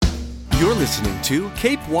You're listening to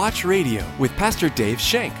Cape Watch Radio with Pastor Dave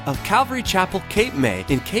Schenk of Calvary Chapel, Cape May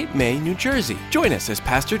in Cape May, New Jersey. Join us as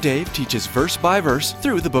Pastor Dave teaches verse by verse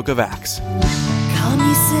through the book of Acts. Come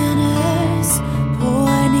ye sinners,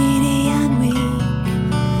 poor, needy, and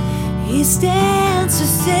weak. He stands to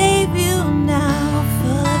save you now,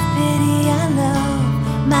 full of pity and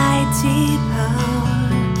love, mighty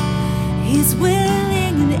power. He's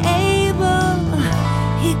willing and able,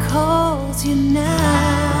 He calls you now.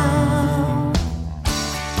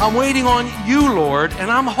 I'm waiting on you, Lord, and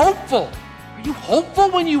I'm hopeful. Are you hopeful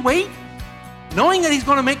when you wait? Knowing that He's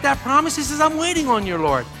going to make that promise, He says, I'm waiting on you,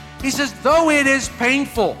 Lord. He says, though it is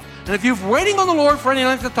painful. And if you're waiting on the Lord for any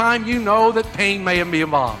length of time, you know that pain may be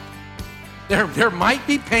involved. There might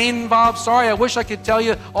be pain involved. Sorry, I wish I could tell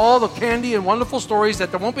you all the candy and wonderful stories that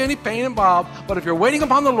there won't be any pain involved. But if you're waiting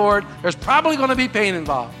upon the Lord, there's probably going to be pain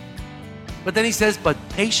involved. But then He says, but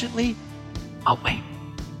patiently, I'll wait.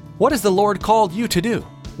 What has the Lord called you to do?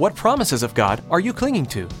 What promises of God are you clinging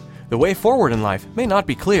to? The way forward in life may not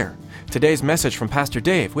be clear. Today's message from Pastor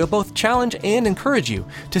Dave will both challenge and encourage you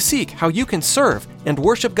to seek how you can serve and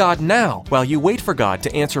worship God now while you wait for God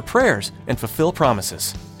to answer prayers and fulfill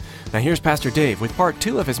promises. Now here's Pastor Dave with part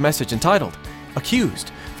 2 of his message entitled,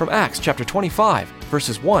 Accused, from Acts chapter 25,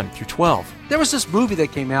 verses 1 through 12. There was this movie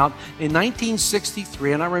that came out in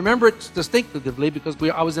 1963, and I remember it distinctively because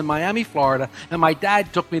I was in Miami, Florida, and my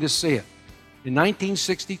dad took me to see it. In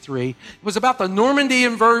 1963, it was about the Normandy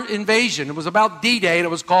invasion. It was about D-Day, and it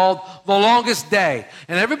was called The Longest Day.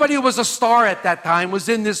 And everybody who was a star at that time was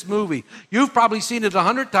in this movie. You've probably seen it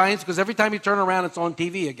 100 times because every time you turn around, it's on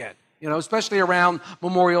TV again. You know, especially around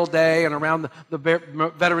Memorial Day and around the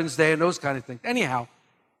Veterans Day and those kind of things. Anyhow,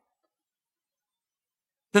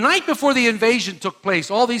 the night before the invasion took place,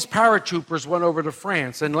 all these paratroopers went over to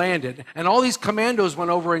France and landed, and all these commandos went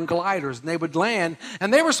over in gliders, and they would land,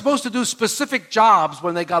 and they were supposed to do specific jobs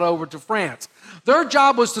when they got over to France. Their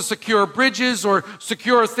job was to secure bridges or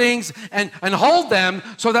secure things and hold them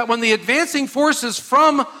so that when the advancing forces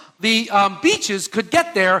from the beaches could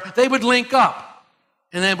get there, they would link up,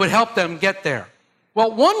 and then would help them get there.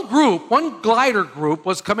 Well, one glider group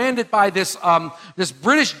was commanded by this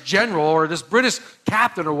British general or this British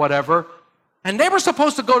captain or whatever, and they were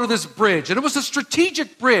supposed to go to this bridge, and it was a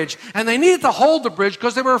strategic bridge, and they needed to hold the bridge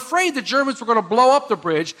because they were afraid the Germans were going to blow up the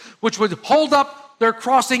bridge, which would hold up their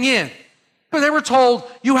crossing in. But they were told,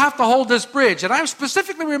 you have to hold this bridge. And I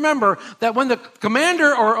specifically remember that when the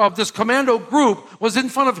commander of this commando group was in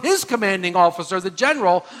front of his commanding officer, the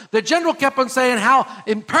general kept on saying how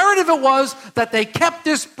imperative it was that they kept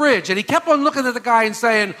this bridge. And he kept on looking at the guy and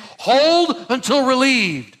saying, hold until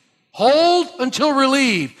relieved. Hold until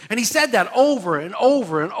relieved. And he said that over and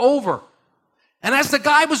over and over. And as the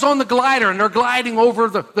guy was on the glider and they're gliding over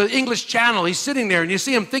the English Channel, he's sitting there and you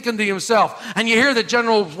see him thinking to himself, and you hear the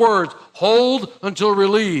general's words, hold until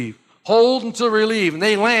relieved, hold until relieved. And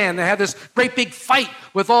they land, they have this great big fight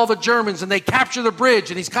with all the Germans, and they capture the bridge,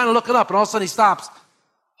 and he's kind of looking up, and all of a sudden he stops,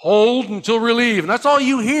 hold until relieved. And that's all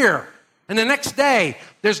you hear. And the next day,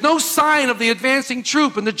 there's no sign of the advancing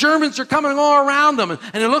troop, and the Germans are coming all around them,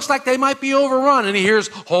 and it looks like they might be overrun, and he hears,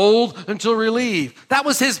 hold until relieved. That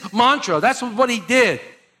was his mantra. That's what he did.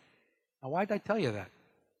 Now, why did I tell you that?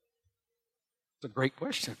 It's a great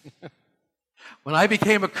question. When I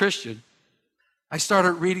became a Christian, I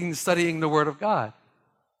started reading and studying the Word of God.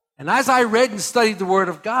 And as I read and studied the Word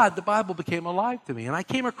of God, the Bible became alive to me. And I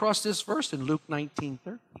came across this verse in Luke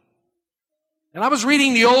 19:13. And I was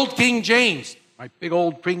reading the old King James, my big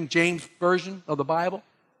old King James version of the Bible.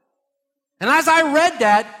 And as I read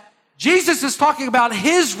that, Jesus is talking about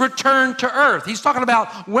His return to earth. He's talking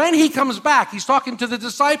about when He comes back. He's talking to the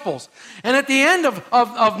disciples. And at the end of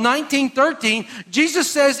 19:13, Jesus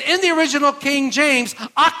says in the original King James,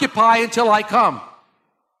 occupy until I come.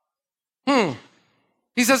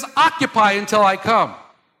 He says, occupy until I come.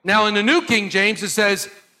 Now in the New King James, it says,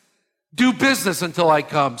 do business until I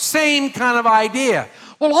come. Same kind of idea.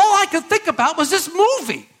 Well, all I could think about was this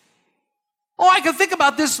movie. All I could think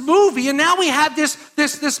about this movie, and now we have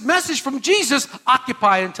this message from Jesus,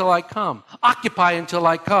 occupy until I come. Occupy until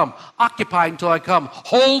I come. Occupy until I come.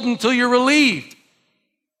 Hold until you're relieved.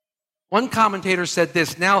 One commentator said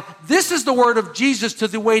this, now this is the word of Jesus to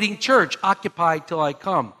the waiting church, occupy till I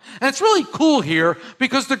come. And it's really cool here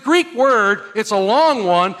because the Greek word, it's a long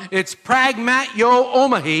one, it's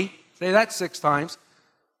pragmatio-omahi, say that 6 times,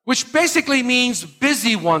 which basically means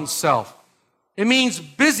busy oneself. It means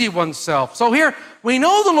busy oneself. So here, we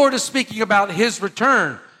know the Lord is speaking about His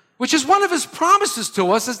return, which is one of His promises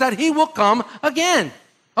to us, is that He will come again.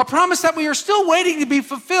 A promise that we are still waiting to be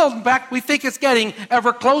fulfilled. In fact, we think it's getting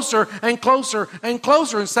ever closer and closer and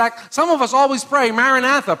closer. In fact, some of us always pray,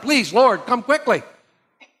 Maranatha, please, Lord, come quickly.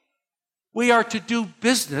 We are to do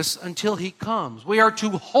business until he comes. We are to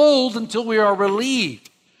hold until we are relieved.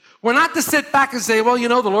 We're not to sit back and say, well, you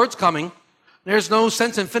know, the Lord's coming. There's no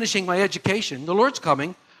sense in finishing my education. The Lord's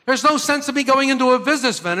coming. There's no sense of me going into a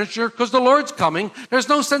business venture because the Lord's coming. There's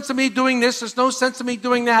no sense of me doing this. There's no sense of me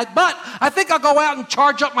doing that. But I think I'll go out and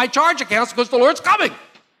charge up my charge accounts because the Lord's coming.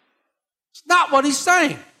 It's not what he's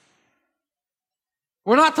saying.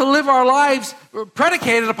 We're not to live our lives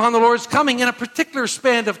predicated upon the Lord's coming in a particular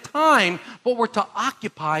span of time, but we're to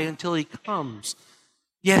occupy until he comes,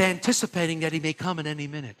 yet anticipating that he may come at any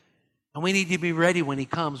minute. And we need to be ready when he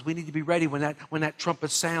comes. We need to be ready when that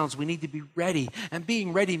trumpet sounds. We need to be ready. And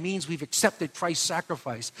being ready means we've accepted Christ's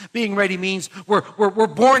sacrifice. Being ready means we're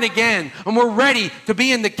born again and we're ready to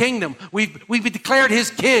be in the kingdom. We've declared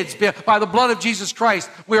his kids by the blood of Jesus Christ.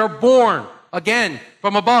 We are born again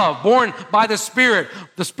from above, born by the Spirit.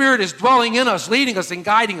 The Spirit is dwelling in us, leading us and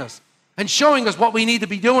guiding us and showing us what we need to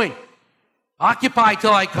be doing. Occupy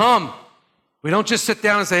till I come. We don't just sit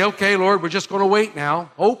down and say, okay, Lord, we're just going to wait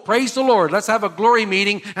now. Oh, praise the Lord. Let's have a glory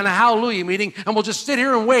meeting and a hallelujah meeting, and we'll just sit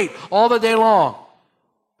here and wait all the day long.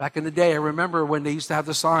 Back in the day, I remember when they used to have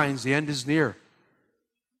the signs, the end is near.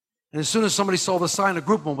 And as soon as somebody saw the sign, a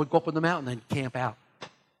group of them would go up on the mountain and camp out.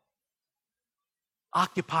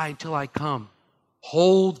 Occupy until I come.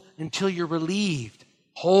 Hold until you're relieved.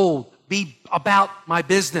 Hold. Be about my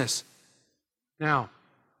business. Now,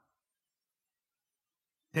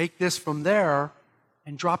 take this from there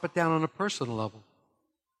and drop it down on a personal level.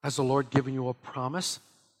 Has the Lord given you a promise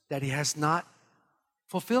that he has not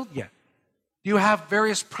fulfilled yet? Do you have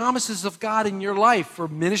various promises of God in your life for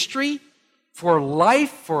ministry, for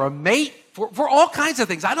life, for a mate, for all kinds of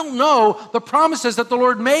things? I don't know the promises that the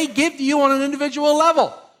Lord may give to you on an individual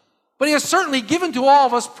level, but he has certainly given to all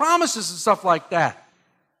of us promises and stuff like that.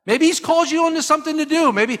 Maybe he's called you into something to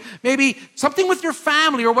do. Maybe something with your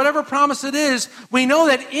family or whatever promise it is. We know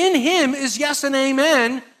that in him is yes and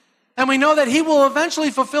amen, and we know that he will eventually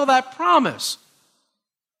fulfill that promise.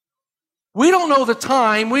 We don't know the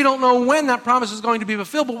time. We don't know when that promise is going to be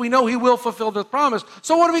fulfilled, but we know he will fulfill the promise.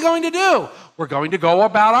 So what are we going to do? We're going to go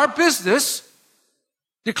about our business,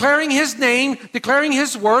 declaring his name, declaring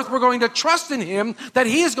his worth. We're going to trust in him that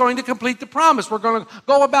he is going to complete the promise. We're going to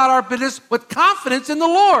go about our business with confidence in the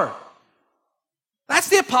Lord. That's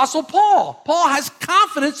the Apostle Paul. Paul has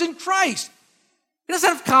confidence in Christ. He doesn't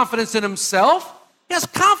have confidence in himself. He has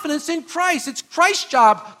confidence in Christ. It's Christ's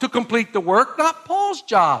job to complete the work, not Paul's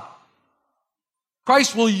job.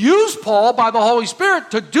 Christ will use Paul by the Holy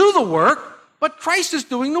Spirit to do the work, but Christ is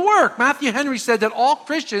doing the work. Matthew Henry said that all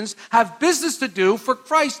Christians have business to do for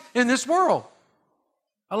Christ in this world.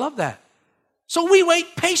 I love that. So we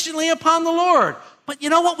wait patiently upon the Lord. But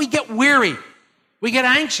you know what? We get weary. We get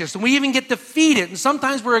anxious, and we even get defeated. And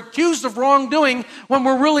sometimes we're accused of wrongdoing when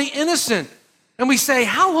we're really innocent. And we say,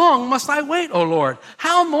 how long must I wait, O Lord?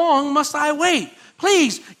 How long must I wait?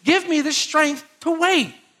 Please give me the strength to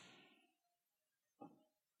wait.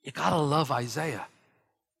 You got to love Isaiah.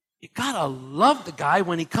 You got to love the guy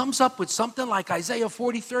when he comes up with something like Isaiah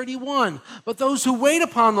 40:31. But those who wait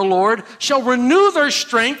upon the Lord shall renew their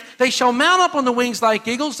strength. They shall mount up on the wings like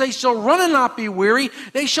eagles. They shall run and not be weary.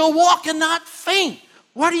 They shall walk and not faint.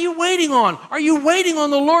 What are you waiting on? Are you waiting on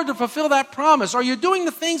the Lord to fulfill that promise? Are you doing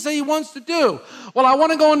the things that he wants to do? Well, I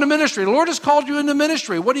want to go into ministry. The Lord has called you into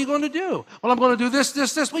ministry. What are you going to do? Well, I'm going to do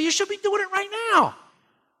this. Well, you should be doing it right now.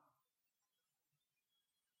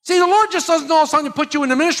 See, the Lord just doesn't all of a sudden put you in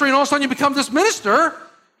the ministry and all of a sudden you become this minister.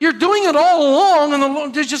 You're doing it all along,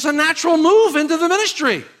 and there's just a natural move into the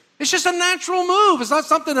ministry. It's just a natural move. It's not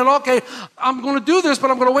something that, okay, I'm going to do this, but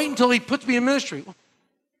I'm going to wait until he puts me in ministry. Well,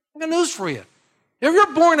 I got news for you. If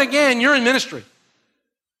you're born again, you're in ministry.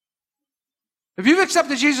 If you've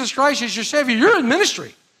accepted Jesus Christ as your Savior, you're in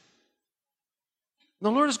ministry. The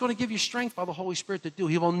Lord is going to give you strength by the Holy Spirit to do.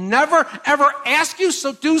 He will never, ever ask you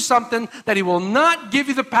to do something that he will not give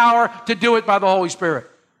you the power to do it by the Holy Spirit.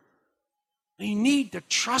 You need the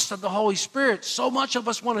trust of the Holy Spirit. So much of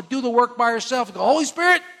us want to do the work by ourselves. Go, Holy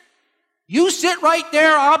Spirit, you sit right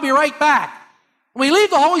there, I'll be right back. And we leave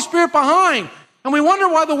the Holy Spirit behind. And we wonder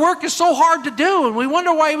why the work is so hard to do. And we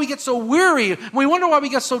wonder why we get so weary. And we wonder why we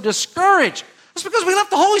get so discouraged. It's because we left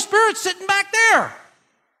the Holy Spirit sitting back there.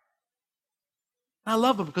 I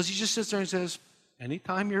love him because he just sits there and says,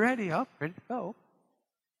 anytime you're ready, I'm ready to go.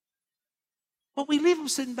 But we leave him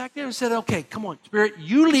sitting back there and said, okay, come on, Spirit,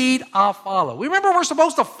 you lead, I'll follow. We remember we're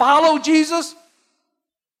supposed to follow Jesus?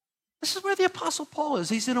 This is where the Apostle Paul is.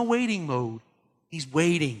 He's in a waiting mode. He's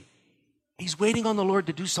waiting. He's waiting on the Lord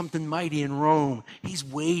to do something mighty in Rome. He's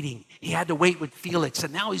waiting. He had to wait with Felix,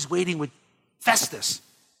 and now he's waiting with Festus.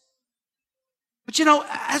 But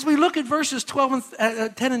as we look at verses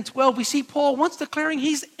 10 and 12, we see Paul once declaring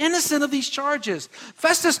he's innocent of these charges.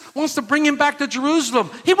 Festus wants to bring him back to Jerusalem.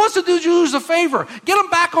 He wants to do Jews a favor. Get him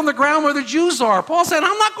back on the ground where the Jews are. Paul said,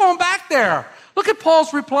 I'm not going back there. Look at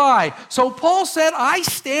Paul's reply. So Paul said, I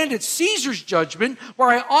stand at Caesar's judgment where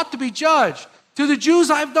I ought to be judged. To the Jews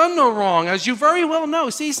I've done no wrong, as you very well know.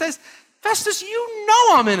 See, he says, Festus, you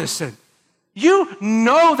know I'm innocent. You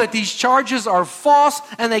know that these charges are false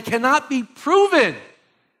and they cannot be proven.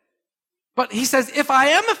 But he says, if I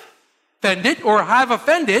am offended or have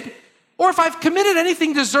offended, or if I've committed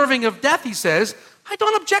anything deserving of death, he says, I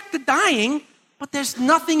don't object to dying, but there's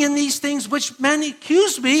nothing in these things which men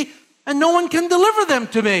accuse me, and no one can deliver them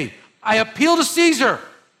to me. I appeal to Caesar.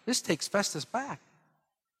 This takes Festus back.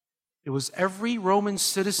 It was every Roman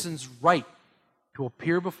citizen's right to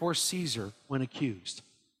appear before Caesar when accused.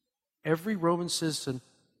 Every Roman citizen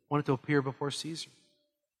wanted to appear before Caesar.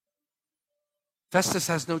 Festus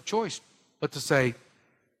has no choice but to say,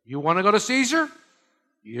 you want to go to Caesar?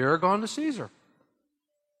 You're going to Caesar.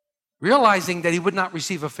 Realizing that he would not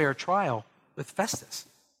receive a fair trial with Festus,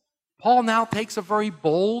 Paul now takes a very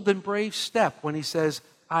bold and brave step when he says,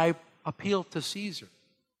 I appeal to Caesar.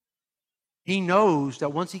 He knows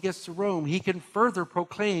that once he gets to Rome, he can further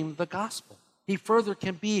proclaim the gospel. He further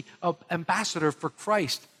can be an ambassador for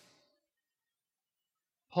Christ.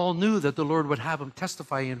 Paul knew that the Lord would have him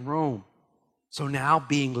testify in Rome. So now,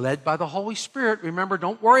 being led by the Holy Spirit, remember,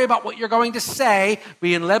 don't worry about what you're going to say.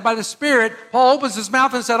 Being led by the Spirit, Paul opens his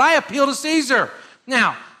mouth and said, I appeal to Caesar.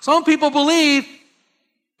 Now, some people believe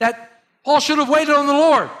that Paul should have waited on the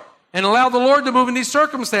Lord and allowed the Lord to move in these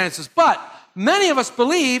circumstances. But many of us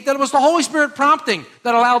believe that it was the Holy Spirit prompting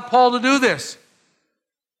that allowed Paul to do this.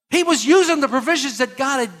 He was using the provisions that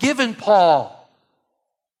God had given Paul.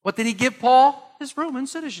 What did he give Paul? His Roman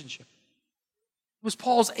citizenship. It was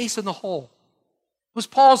Paul's ace in the hole. It was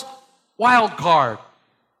Paul's wild card.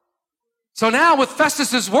 So now with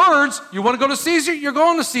Festus's words, you want to go to Caesar? You're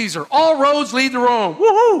going to Caesar. All roads lead to Rome.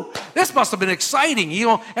 Woohoo! This must have been exciting.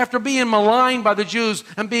 After being maligned by the Jews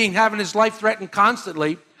and having his life threatened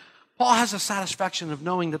constantly, Paul has the satisfaction of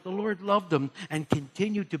knowing that the Lord loved him and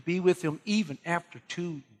continued to be with him even after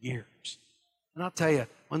 2 years. And I'll tell you,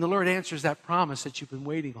 when the Lord answers that promise that you've been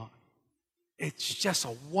waiting on, it's just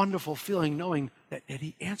a wonderful feeling knowing that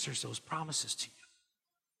he answers those promises to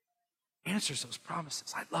you. Answers those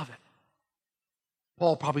promises. I love it.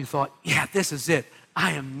 Paul probably thought, yeah, this is it.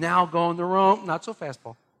 I am now going to Rome. Not so fast,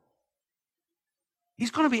 Paul.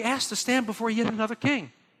 He's going to be asked to stand before yet another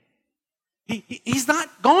king. He's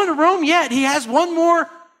not going to Rome yet. He has one more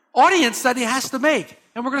audience that he has to make.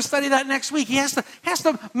 And we're going to study that next week. He has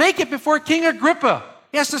to make it before King Agrippa.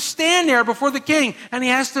 He has to stand there before the king, and he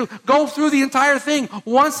has to go through the entire thing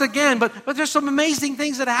once again. But there's some amazing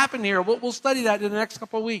things that happen here. We'll study that in the next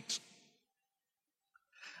couple of weeks.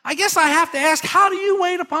 I guess I have to ask, how do you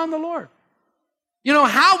wait upon the Lord?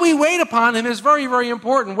 How we wait upon him is very, very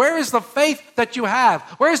important. Where is the faith that you have?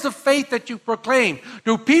 Where is the faith that you proclaim?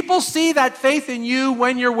 Do people see that faith in you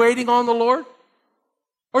when you're waiting on the Lord?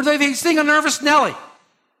 Or do they sing a nervous Nelly?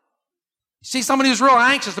 You see somebody who's real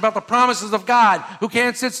anxious about the promises of God, who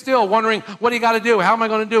can't sit still, wondering, what do you got to do? How am I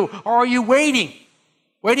going to do? Or are you waiting?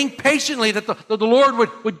 Waiting patiently that the Lord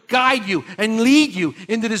would guide you and lead you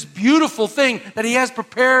into this beautiful thing that he has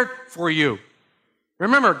prepared for you.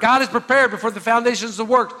 Remember, God has prepared before the foundations of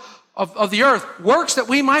the earth, works that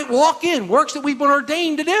we might walk in, works that we've been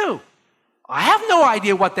ordained to do. I have no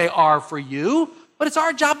idea what they are for you, but it's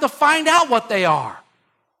our job to find out what they are.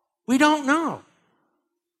 We don't know.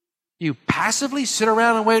 You passively sit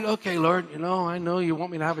around and wait, okay, Lord, I know you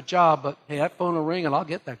want me to have a job, but hey, that phone will ring and I'll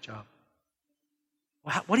get that job.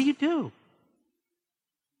 What do you do?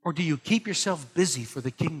 Or do you keep yourself busy for the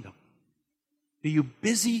kingdom? Do you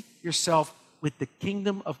busy yourself with the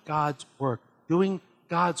kingdom of God's work, doing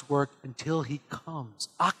God's work until he comes?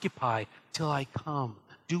 Occupy till I come.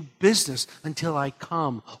 Do business until I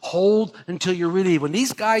come. Hold until you relieve. When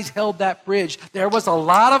these guys held that bridge, there was a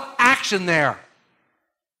lot of action there.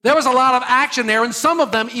 There was a lot of action there, and some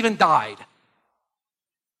of them even died.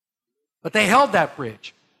 But they held that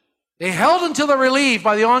bridge. They held until they're relieved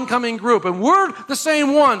by the oncoming group. And we're the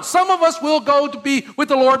same one. Some of us will go to be with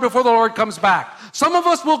the Lord before the Lord comes back. Some of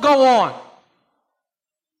us will go on.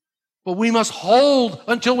 But we must hold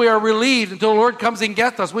until we are relieved, until the Lord comes and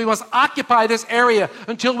gets us. We must occupy this area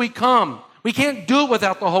until we come. We can't do it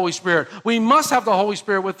without the Holy Spirit. We must have the Holy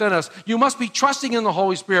Spirit within us. You must be trusting in the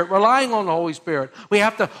Holy Spirit, relying on the Holy Spirit. We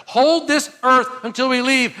have to hold this earth until we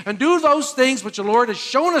leave and do those things which the Lord has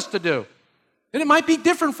shown us to do. And it might be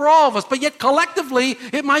different for all of us, but yet collectively,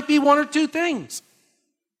 it might be one or two things.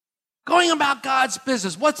 Going about God's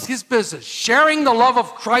business. What's his business? Sharing the love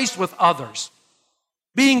of Christ with others.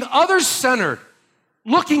 Being others-centered.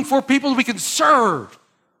 Looking for people we can serve.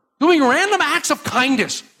 Doing random acts of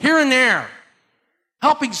kindness here and there.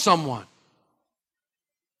 Helping someone.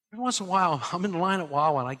 Every once in a while, I'm in the line at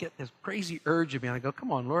Wawa and I get this crazy urge in me. And I go,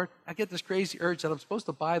 come on, Lord. I get this crazy urge that I'm supposed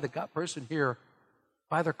to buy the person here,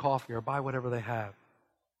 buy their coffee or buy whatever they have.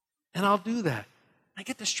 And I'll do that. I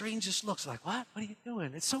get the strangest looks like, what? What are you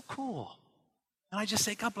doing? It's so cool. And I just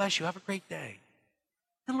say, God bless you. Have a great day.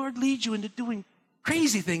 And the Lord leads you into doing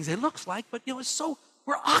crazy things, it looks like, but it's so,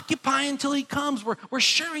 we're occupying until he comes. We're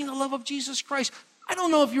sharing the love of Jesus Christ. I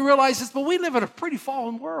don't know if you realize this, but we live in a pretty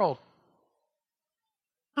fallen world.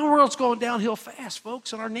 Our world's going downhill fast,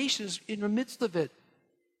 folks, and our nation is in the midst of it.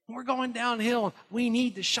 We're going downhill. We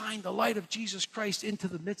need to shine the light of Jesus Christ into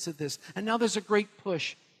the midst of this. And now there's a great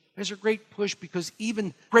push. There's a great push because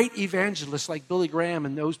even great evangelists like Billy Graham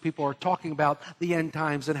and those people are talking about the end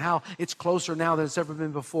times and how it's closer now than it's ever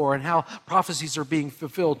been before and how prophecies are being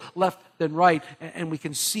fulfilled left and right. And we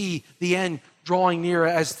can see the end drawing near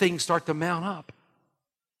as things start to mount up.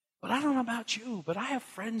 But I don't know about you, but I have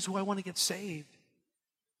friends who I want to get saved.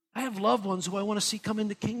 I have loved ones who I want to see come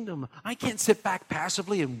into kingdom. I can't sit back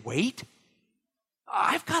passively and wait.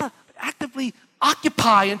 I've got to actively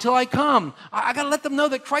occupy until I come. I got to let them know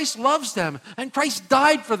that Christ loves them and Christ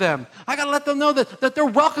died for them. I got to let them know that they're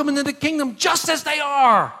welcome into the kingdom just as they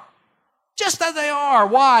are. Just as they are.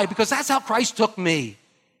 Why? Because that's how Christ took me.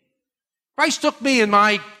 Christ took me in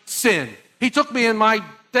my sin. He took me in my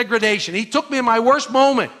degradation. He took me in my worst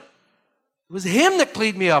moment. It was him that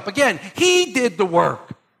cleaned me up. Again, he did the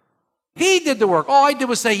work. He did the work. All I did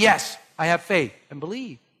was say, yes, I have faith and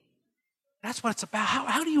believe. That's what it's about.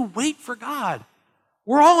 How do you wait for God?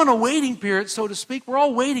 We're all in a waiting period, so to speak. We're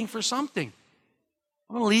all waiting for something.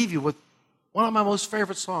 I'm going to leave you with one of my most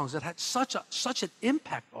favorite songs that had such an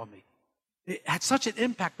impact on me. It had such an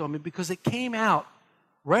impact on me because it came out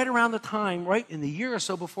right around the time, right in the year or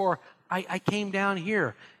so before I came down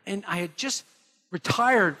here. And I had just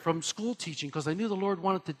retired from school teaching because I knew the Lord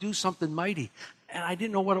wanted to do something mighty. And I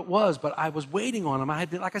didn't know what it was, but I was waiting on him.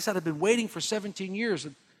 Like I said, I've been waiting for 17 years.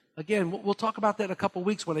 And again, we'll talk about that in a couple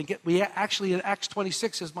weeks when we actually in Acts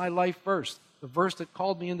 26 is my life verse, the verse that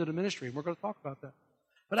called me into the ministry. And we're going to talk about that.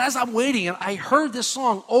 But as I'm waiting, and I heard this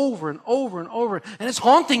song over and over and over, and it's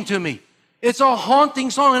haunting to me. It's a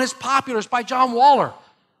haunting song, and it's popular. It's by John Waller.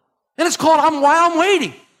 And it's called While I'm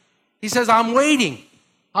Waiting. He says, I'm waiting.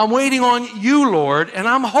 I'm waiting on you, Lord, and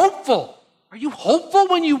I'm hopeful. Are you hopeful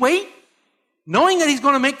when you wait? Knowing that he's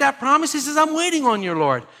going to make that promise, he says, I'm waiting on you,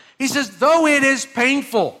 Lord. He says, though it is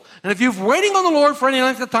painful. And if you're waiting on the Lord for any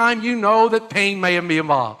length of time, you know that pain may be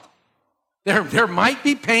involved. There might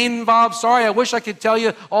be pain involved. Sorry, I wish I could tell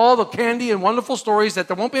you all the candy and wonderful stories that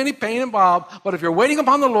there won't be any pain involved. But if you're waiting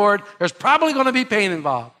upon the Lord, there's probably going to be pain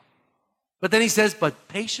involved. But then he says, but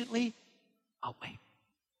patiently, I'll wait.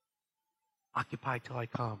 Occupy till I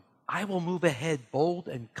come. I will move ahead bold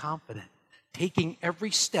and confident, taking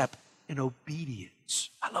every step in obedience.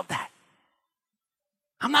 I love that.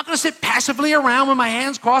 I'm not going to sit passively around with my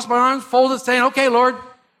hands crossed, my arms folded, saying, okay, Lord,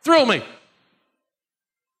 thrill me.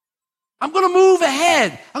 I'm going to move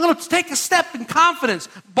ahead. I'm going to take a step in confidence.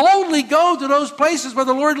 Boldly go to those places where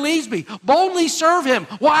the Lord leads me. Boldly serve him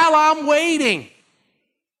while I'm waiting.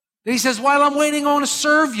 And he says, while I'm waiting, I want to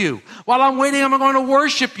serve you. While I'm waiting, I'm going to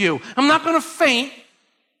worship you. I'm not going to faint.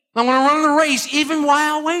 I'm going to run the race even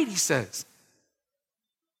while I wait, he says.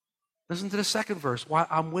 Listen to the second verse. While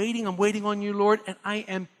I'm waiting on you, Lord, and I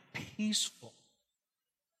am peaceful.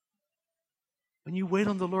 When you wait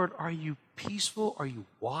on the Lord, are you peaceful? Are you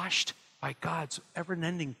washed by God's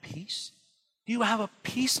ever-ending peace? Do you have a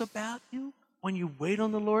peace about you when you wait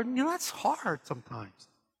on the Lord? And that's hard sometimes.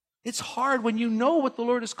 It's hard when you know what the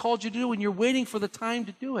Lord has called you to do and you're waiting for the time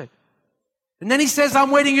to do it. And then he says,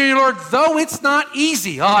 I'm waiting on you, Lord, though it's not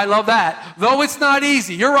easy. Oh, I love that. Though it's not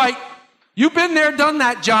easy. You're right. You've been there, done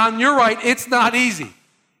that, John. You're right. It's not easy.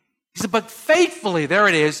 He said, but faithfully, there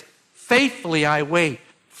it is, faithfully I wait.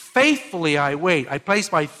 Faithfully I wait. I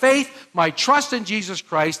place my faith, my trust in Jesus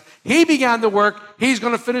Christ. He began the work. He's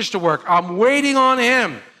going to finish the work. I'm waiting on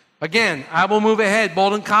him. Again, I will move ahead,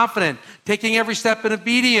 bold and confident, taking every step in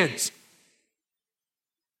obedience.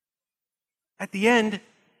 At the end,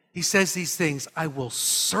 he says these things. I will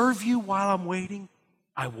serve you while I'm waiting.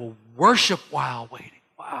 I will worship while waiting.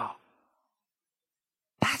 Wow.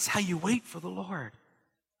 That's how you wait for the Lord.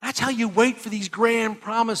 That's how you wait for these grand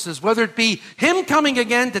promises, whether it be Him coming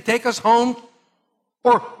again to take us home,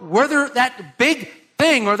 or whether that big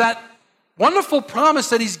thing or that wonderful promise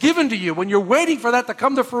that He's given to you. When you're waiting for that to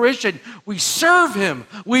come to fruition, we serve Him.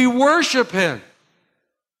 We worship Him.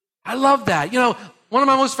 I love that. One of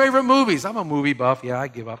my most favorite movies, I'm a movie buff, I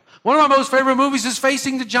give up. One of my most favorite movies is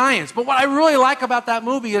Facing the Giants. But what I really like about that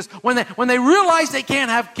movie is when they realize they can't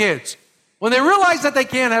have kids, when they realize that they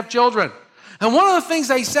can't have children. And one of the things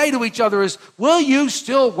they say to each other is, will you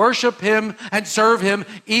still worship Him and serve Him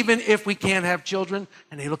even if we can't have children?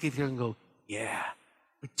 And they look at each other and go, yeah,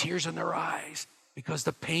 with tears in their eyes, because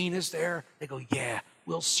the pain is there. They go, yeah,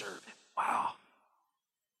 we'll serve Him. Wow.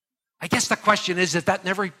 I guess the question is, if that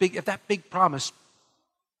big promise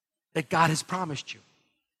that God has promised you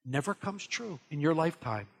never comes true in your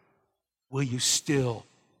lifetime, will you still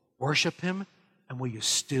worship Him and will you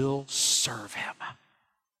still serve Him?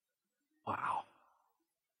 Wow.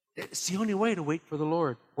 It's the only way to wait for the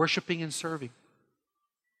Lord, worshiping and serving.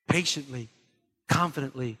 Patiently,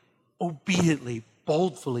 confidently, obediently,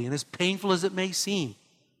 boldly, and as painful as it may seem,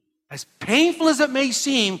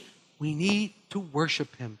 we need to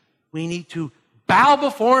worship Him. We need to bow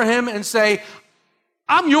before Him and say,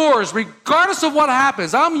 I'm yours, regardless of what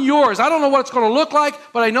happens. I'm yours. I don't know what it's going to look like,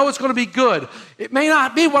 but I know it's going to be good. It may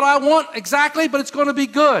not be what I want exactly, but it's going to be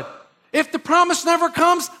good. If the promise never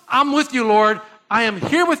comes, I'm with you, Lord. I am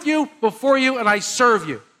here with you, before you, and I serve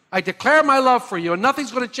you. I declare my love for you, and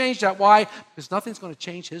nothing's going to change that. Why? Because nothing's going to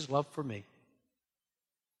change His love for me.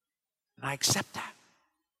 And I accept that.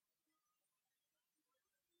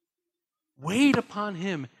 Wait upon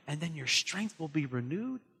Him, and then your strength will be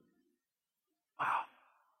renewed. Wow.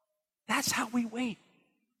 That's how we wait.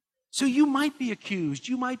 So you might be accused,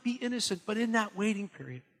 you might be innocent, but in that waiting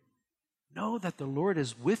period, know that the Lord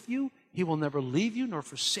is with you. He will never leave you nor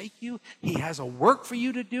forsake you. He has a work for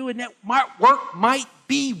you to do, and that work might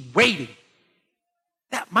be waiting.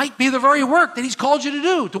 That might be the very work that He's called you to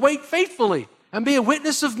do, to wait faithfully and be a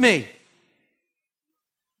witness of me.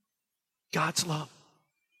 God's love.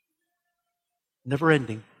 Never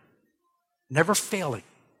ending, never failing,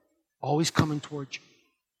 always coming towards you,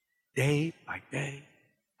 day by day,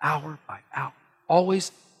 hour by hour,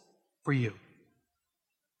 always for you.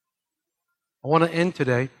 I want to end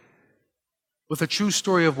today with a true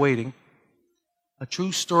story of waiting,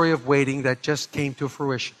 that just came to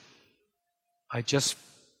fruition. I just,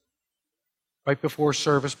 right before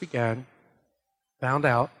service began, found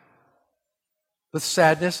out with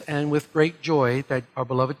sadness and with great joy that our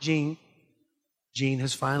beloved Jean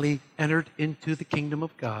has finally entered into the kingdom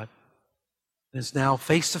of God and is now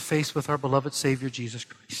face to face with our beloved Savior, Jesus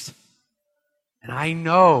Christ. And I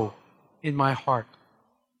know in my heart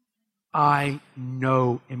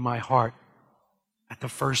that the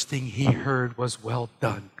first thing he heard was, well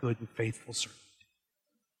done, good and faithful servant.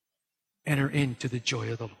 Enter into the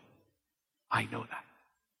joy of the Lord. I know that.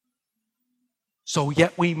 So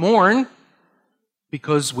yet we mourn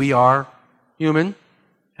because we are human,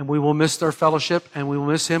 and we will miss our fellowship, and we will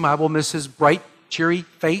miss him. I will miss his bright, cheery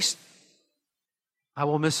face. I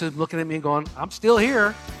will miss him looking at me and going, I'm still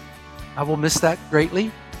here. I will miss that greatly.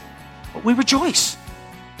 But we rejoice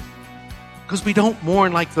because we don't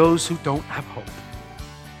mourn like those who don't have hope.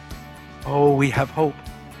 Oh, we have hope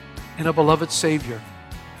in a beloved Savior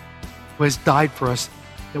who has died for us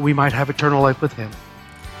that we might have eternal life with him.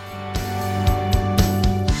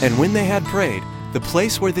 And when they had prayed, the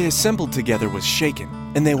place where they assembled together was shaken,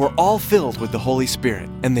 and they were all filled with the Holy Spirit,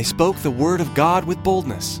 and they spoke the word of God with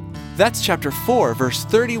boldness. That's chapter 4, verse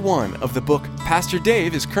 31 of the book Pastor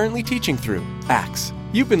Dave is currently teaching through, Acts.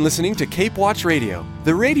 You've been listening to Cape Watch Radio,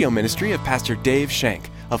 the radio ministry of Pastor Dave Schenk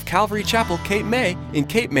of Calvary Chapel, Cape May in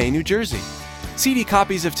Cape May, New Jersey. CD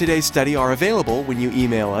copies of today's study are available when you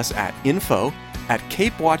email us at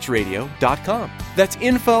info@capewatchradio.com. That's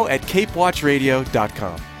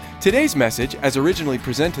info@capewatchradio.com. Today's message, as originally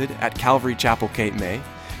presented at Calvary Chapel, Cape May,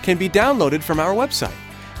 can be downloaded from our website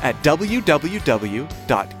at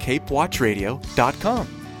www.capewatchradio.com.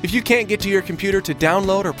 If you can't get to your computer to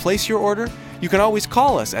download or place your order, you can always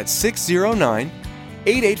call us at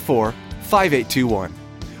 609-884-5821.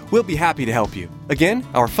 We'll be happy to help you. Again,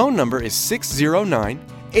 our phone number is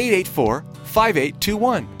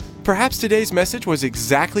 609-884-5821. Perhaps today's message was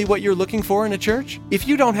exactly what you're looking for in a church? If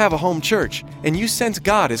you don't have a home church and you sense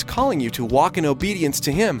God is calling you to walk in obedience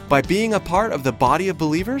to Him by being a part of the body of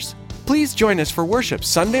believers, please join us for worship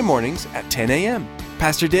Sunday mornings at 10 a.m.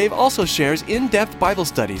 Pastor Dave also shares in-depth Bible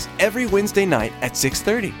studies every Wednesday night at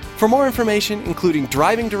 6:30. For more information, including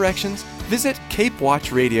driving directions, visit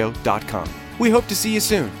capewatchradio.com. We hope to see you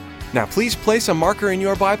soon. Now please place a marker in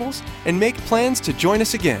your Bibles and make plans to join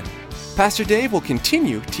us again. Pastor Dave will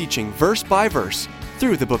continue teaching verse by verse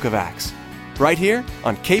through the book of Acts, right here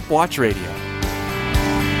on Cape Watch Radio.